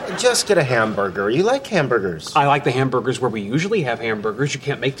just get a hamburger. You like hamburgers. I like the hamburgers where we usually have hamburgers. You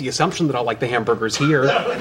can't make the assumption that I like the hamburgers here.